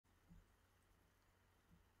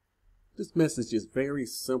This message is very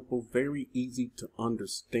simple, very easy to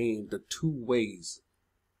understand. The two ways.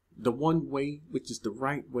 The one way, which is the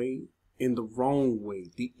right way, and the wrong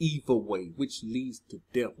way, the evil way, which leads to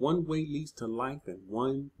death. One way leads to life, and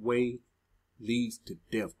one way leads to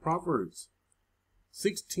death. Proverbs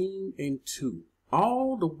 16:2.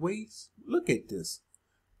 All the ways, look at this.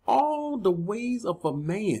 All the ways of a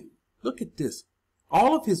man, look at this.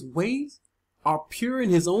 All of his ways are pure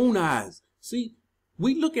in his own eyes. See,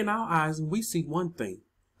 we look in our eyes and we see one thing.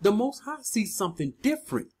 The Most High sees something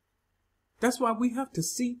different. That's why we have to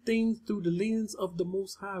see things through the lens of the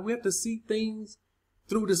Most High. We have to see things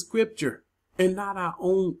through the scripture and not our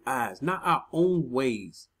own eyes, not our own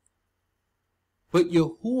ways. But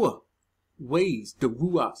Yahuwah weighs the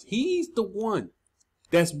Ruach. He's the one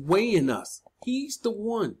that's weighing us. He's the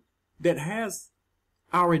one that has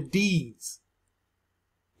our deeds.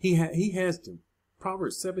 He has them.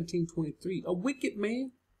 Proverbs 17:23. A wicked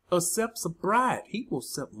man accepts a bride. He will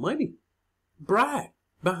accept money. Bride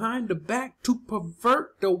behind the back to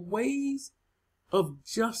pervert the ways of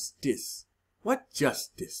justice. What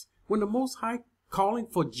justice? When the Most High calling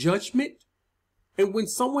for judgment, and when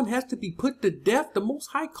someone has to be put to death, the Most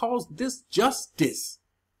High calls this justice.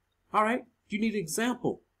 All right, you need an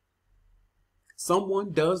example.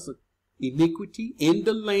 Someone does iniquity in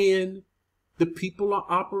the land. The people are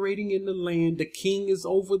operating in the land. The king is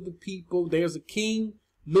over the people. There's a king.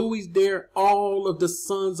 Louis there. All of the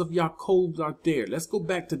sons of Jacob are there. Let's go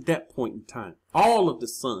back to that point in time. All of the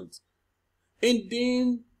sons. And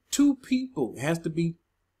then two people. It has to be,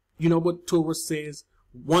 you know what Torah says.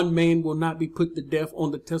 One man will not be put to death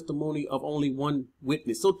on the testimony of only one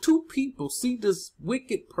witness. So two people see this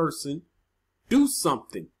wicked person do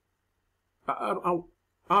something.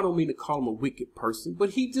 I don't mean to call him a wicked person,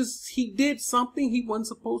 but he did something he wasn't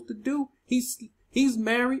supposed to do. He's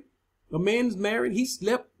married. A man's married. He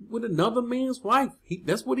slept with another man's wife.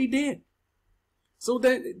 That's what he did. So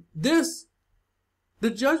that the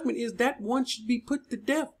judgment is that one should be put to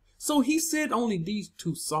death. So he said, only these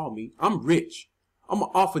two saw me. I'm rich. I'm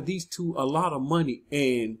going to offer these two a lot of money,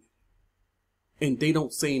 and they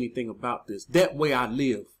don't say anything about this. That way I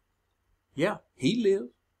live. Yeah, he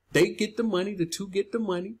lives. They get the money, the two get the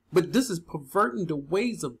money, but this is perverting the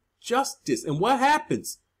ways of justice. And what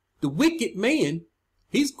happens? The wicked man,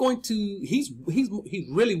 he's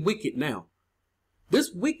really wicked now.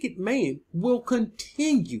 This wicked man will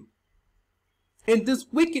continue. And this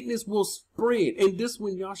wickedness will spread. And this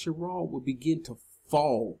when Yasharal will begin to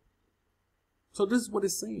fall. So this is what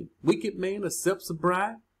it's saying. Wicked man accepts a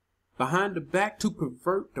bride behind the back to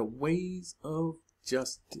pervert the ways of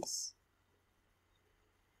justice.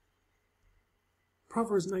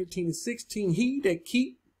 Proverbs 19:16, he that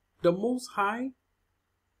keep the Most High,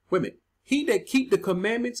 wait a minute, he that keep the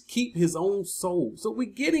commandments keep his own soul. So we're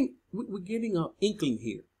getting an inkling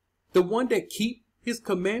here. The one that keep his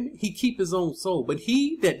commandment, he keep his own soul. But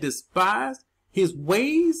he that despise his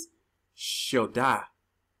ways shall die.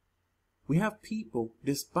 We have people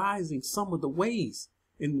despising some of the ways.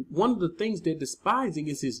 And one of the things they're despising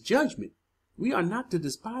is his judgment. We are not to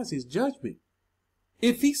despise his judgment.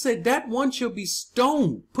 If he said that one shall be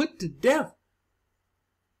stoned, put to death,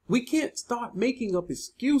 we can't start making up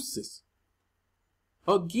excuses.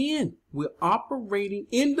 Again, we're operating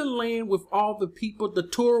in the land with all the people. The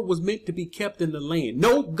Torah was meant to be kept in the land.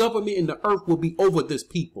 No government in the earth will be over this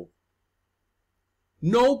people.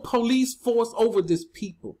 No police force over this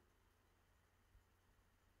people.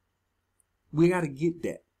 We got to get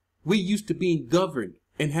that. We're used to being governed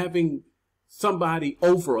and having somebody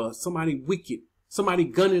over us, somebody wicked. Somebody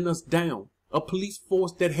gunning us down, a police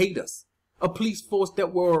force that hate us, a police force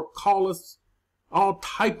that will call us all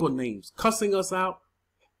type of names, cussing us out,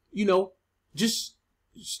 you know, just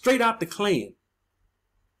straight out the Klan.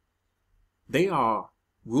 They are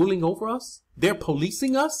ruling over us. They're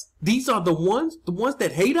policing us. These are the ones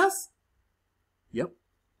that hate us. Yep.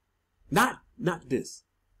 Not this.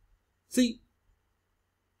 See,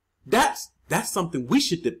 that's something we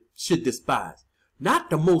should despise. Not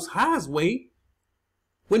the Most High's way.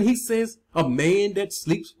 When he says a man that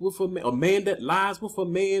sleeps with a man that lies with a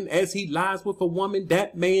man as he lies with a woman,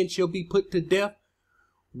 that man shall be put to death.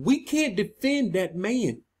 We can't defend that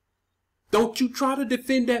man. Don't you try to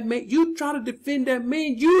defend that man. You try to defend that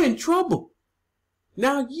man, you're in trouble.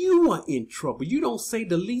 Now you are in trouble. You don't say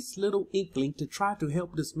the least little inkling to try to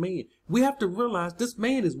help this man. We have to realize this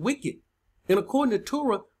man is wicked. And according to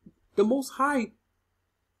Torah, the Most High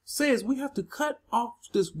says we have to cut off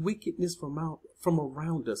this wickedness from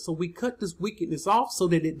around us. So we cut this wickedness off so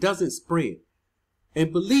that it doesn't spread.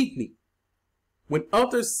 And believe me, when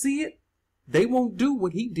others see it, they won't do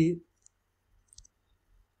what he did.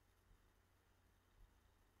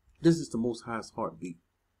 This is the Most High's heartbeat.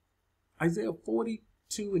 Isaiah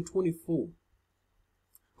 42:24.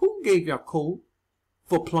 Who gave Jacob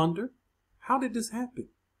for plunder? How did this happen?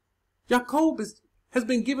 Jacob has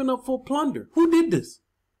been given up for plunder. Who did this?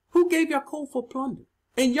 Who gave Jacob for plunder?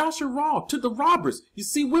 And Yasharal to the robbers. You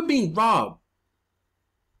see, we're being robbed.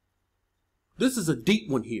 This is a deep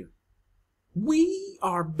one here. We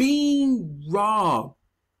are being robbed.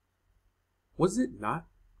 Was it not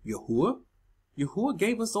Yahuwah? Yahuwah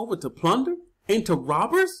gave us over to plunder and to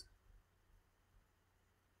robbers?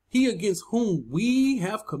 He against whom we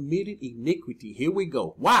have committed iniquity. Here we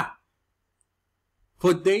go. Why?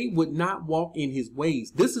 For they would not walk in his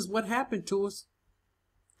ways. This is what happened to us.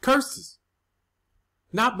 Curses.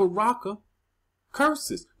 Not baraka.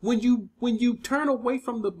 Curses. When you turn away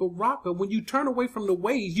from the baraka, when you turn away from the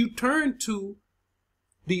ways, you turn to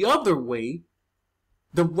the other way,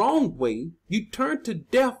 the wrong way. You turn to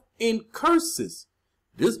death and curses.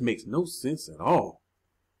 This makes no sense at all.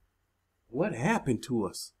 What happened to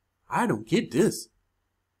us? I don't get this.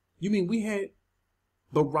 You mean we had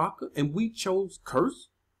baraka and we chose curse?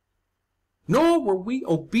 Nor were we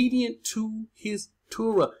obedient to his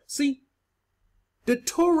Torah. See, the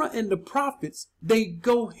Torah and the prophets, they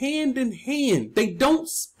go hand in hand. They don't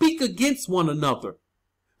speak against one another.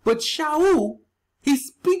 But Shaul, he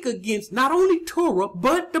speak against not only Torah,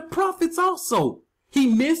 but the prophets also. He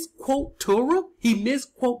misquote Torah, he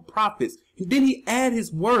misquote prophets, and then he add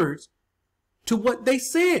his words to what they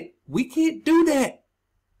said. We can't do that.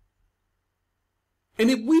 And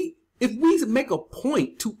if we make a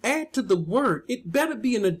point to add to the word, it better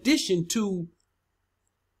be in addition to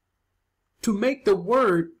make the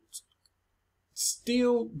word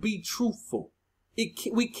still be truthful.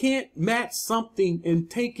 We can't match something and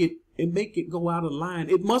take it and make it go out of line.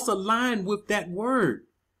 It must align with that word.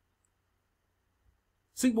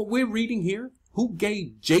 See what we're reading here? Who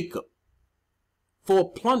gave Jacob for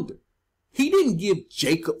plunder? He didn't give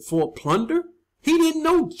Jacob for plunder. He didn't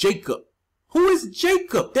know Jacob. Who is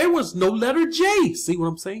Jacob? There was no letter J. See what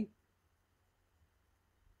I'm saying?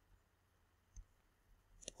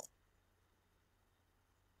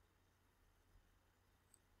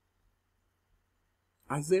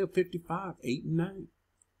 Isaiah 55:8-9.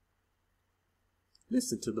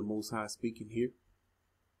 Listen to the Most High speaking here.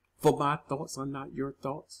 For my thoughts are not your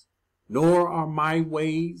thoughts, nor are my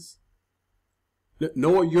ways,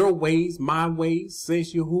 nor your ways my ways,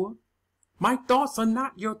 says Yahuwah. My thoughts are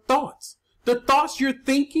not your thoughts. The thoughts you're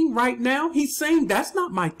thinking right now, he's saying that's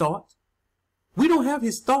not my thoughts. We don't have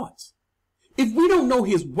his thoughts. If we don't know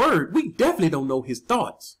his word, we definitely don't know his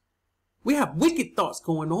thoughts. We have wicked thoughts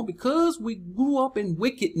going on because we grew up in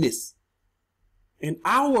wickedness. And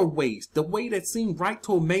our ways, the way that seemed right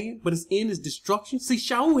to a man, but its end is destruction. See,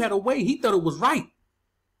 Shaul had a way. He thought it was right.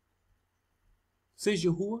 Says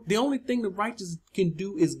Yahuwah, the only thing the righteous can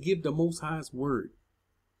do is give the Most High's word.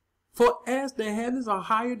 For as the heavens are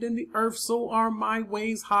higher than the earth, so are my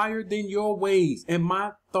ways higher than your ways, and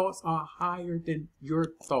my thoughts are higher than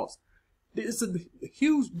your thoughts. There's a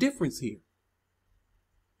huge difference here.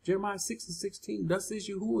 Jeremiah 6:16, thus says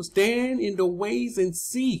Yahuwah, stand in the ways and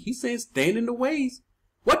see. He says, stand in the ways.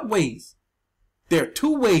 What ways? There are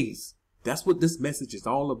two ways. That's what this message is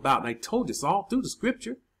all about. And I told this all through the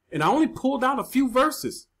scripture. And I only pulled out a few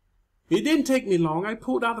verses. It didn't take me long. I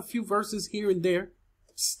pulled out a few verses here and there.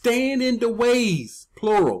 Stand in the ways,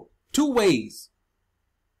 plural. Two ways.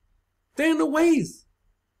 Stand in the ways.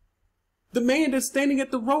 The man that's standing at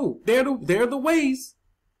the road, they're the ways.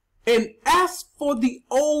 And ask for the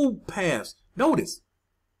old paths. Notice,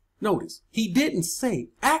 he didn't say,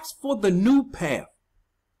 ask for the new path.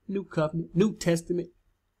 New covenant, New Testament,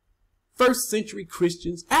 first century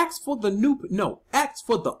Christians. Ask for the new, no, ask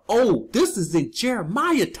for the old. This is in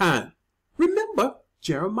Jeremiah time. Remember,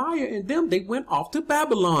 Jeremiah and them, they went off to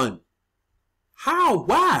Babylon. How?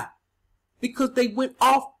 Why? Because they went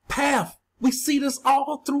off path. We see this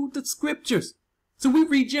all through the scriptures. So we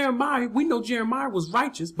read Jeremiah, we know Jeremiah was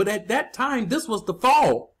righteous, but at that time, this was the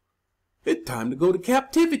fall. It's time to go to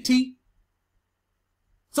captivity.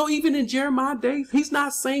 So even in Jeremiah days, he's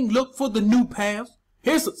not saying look for the new paths.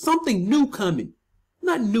 Here's something new coming.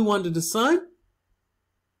 Not new under the sun.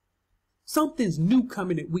 Something's new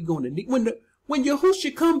coming that we're going to need. When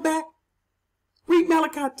Yahushua come back, read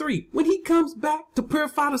Malachi 3. When he comes back to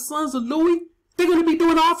purify the sons of Louis, they're going to be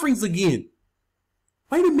doing offerings again.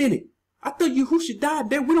 Wait a minute. I thought Yahushua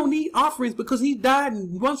died there. We don't need offerings because he died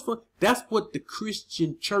and once for. That's what the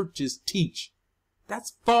Christian churches teach.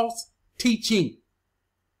 That's false teaching.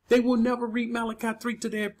 They will never read Malachi 3 to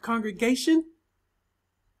their congregation.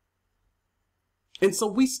 And so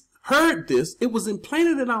we heard this. It was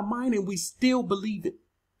implanted in our mind and we still believe it.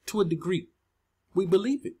 to a degree. We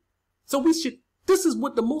believe it. So this is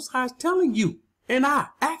what the Most High is telling you. And I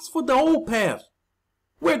ask for the old path,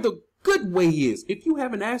 where the good way is. If you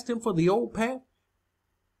haven't asked him for the old path,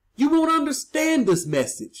 you won't understand this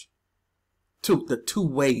message to the two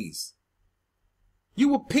ways. You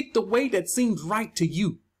will pick the way that seems right to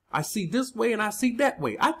you. I see this way and I see that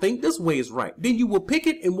way. I think this way is right. Then you will pick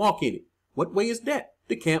it and walk in it. What way is that?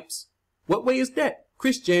 The camps. What way is that?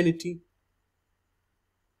 Christianity.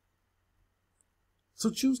 So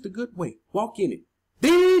choose the good way. Walk in it.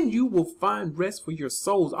 Then you will find rest for your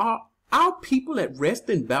souls. Are our people at rest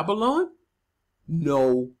in Babylon?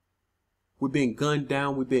 No. We're being gunned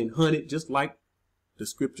down. We're being hunted, just like the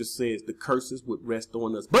scripture says the curses would rest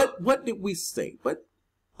on us. But what did we say? But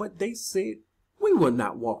they said we will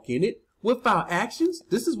not walk in it with our actions.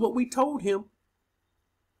 This is what we told him.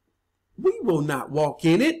 We will not walk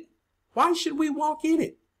in it. Why should we walk in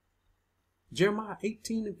it? Jeremiah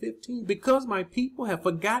 18:15. Because my people have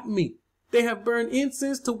forgotten me. They have burned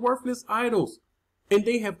incense to worthless idols, and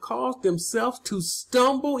they have caused themselves to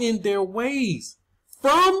stumble in their ways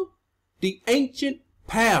from the ancient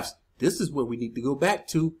paths. This is where we need to go back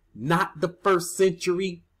to, not the 1st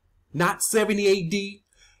century, not 70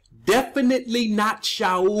 AD, definitely not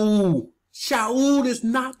Shaul. Shaul is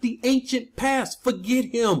not the ancient past. Forget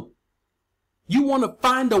him. You want to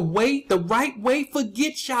find a way, the right way?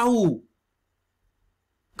 Forget Shaul.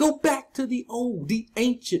 Go back to the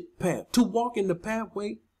ancient path, to walk in the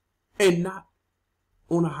pathway and not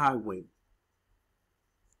on a highway.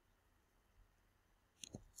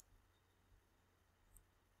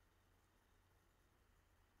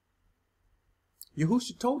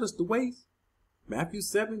 Yahushua told us the ways. Matthew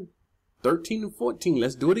 7:13 and 14.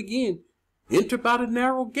 Let's do it again. Enter by the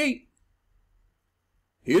narrow gate.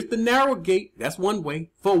 Here's the narrow gate. That's one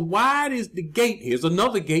way. For wide is the gate. Here's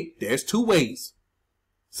another gate. There's two ways.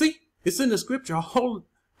 See, it's in the scripture all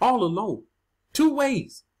alone. Two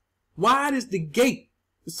ways. Wide is the gate.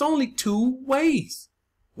 It's only two ways.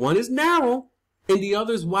 One is narrow and the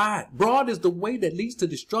other is wide. Broad is the way that leads to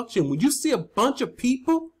destruction. When you see a bunch of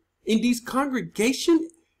people in these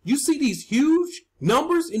congregations, you see these huge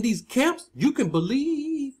numbers in these camps, you can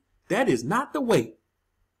believe that is not the way.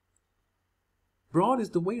 Broad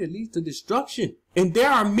is the way that leads to destruction. And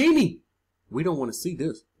there are many. We don't want to see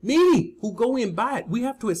this. Many who go in by it. We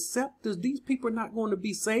have to accept this. These people are not going to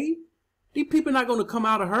be saved. These people are not going to come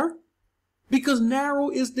out of her. Because narrow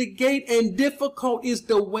is the gate and difficult is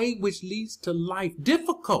the way which leads to life.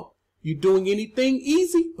 Difficult. You doing anything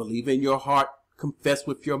easy? Believe in your heart. Confess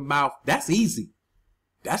with your mouth. That's easy.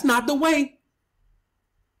 That's not the way.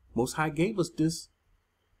 Most High gave us this.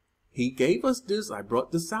 He gave us this. I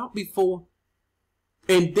brought this out before.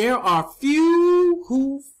 And there are few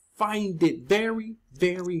who find it. Very,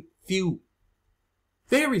 very few.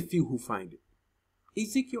 Very few who find it.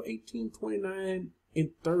 Ezekiel 18:29 and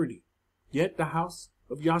 30. Yet the house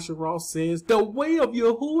of Yasharal says, the way of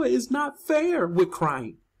Yahuwah is not fair. We're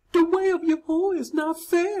crying. The way of Yahuwah is not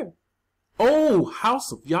fair. Oh,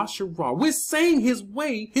 house of Yasharal. We're saying his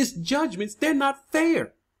way, his judgments, they're not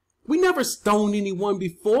fair. We never stoned anyone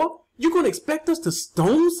before. You're going to expect us to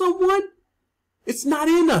stone someone? It's not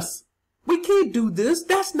in us. We can't do this.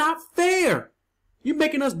 That's not fair. You're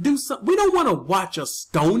making us do something. We don't want to watch a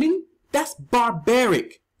stoning. That's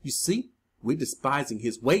barbaric. You see, we're despising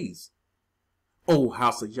his ways. O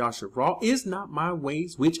house of Yasharal, is not my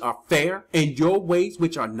ways which are fair, and your ways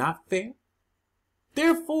which are not fair?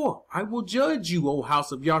 Therefore, I will judge you, O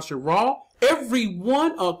house of Yasharal, every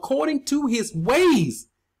one according to his ways.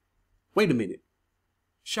 Wait a minute.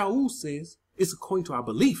 Shaul says it's according to our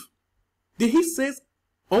belief. Did he say,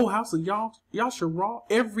 O house of Yasharal,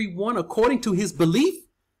 every one according to his belief?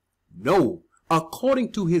 No,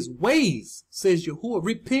 according to his ways, says Yahuwah.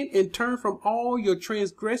 Repent and turn from all your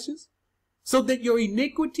transgressions, so that your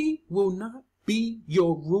iniquity will not be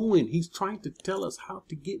your ruin. He's trying to tell us how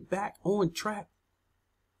to get back on track.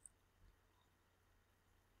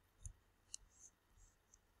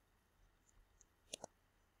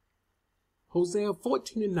 Hosea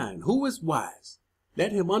 14:9. Who is wise?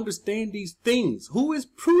 Let him understand these things. Who is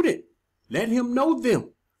prudent? Let him know them.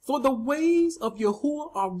 For the ways of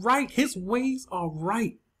Yahuwah are right. His ways are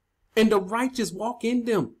right. And the righteous walk in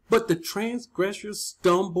them, but the transgressors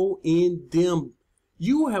stumble in them.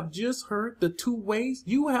 You have just heard the two ways.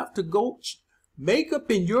 You have to go make up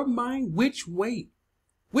in your mind which way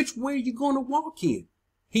you're going to walk in.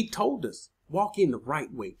 He told us, walk in the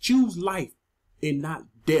right way. Choose life and not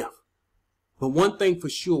death. But one thing for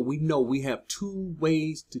sure, we know we have two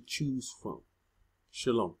ways to choose from.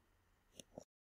 Shalom.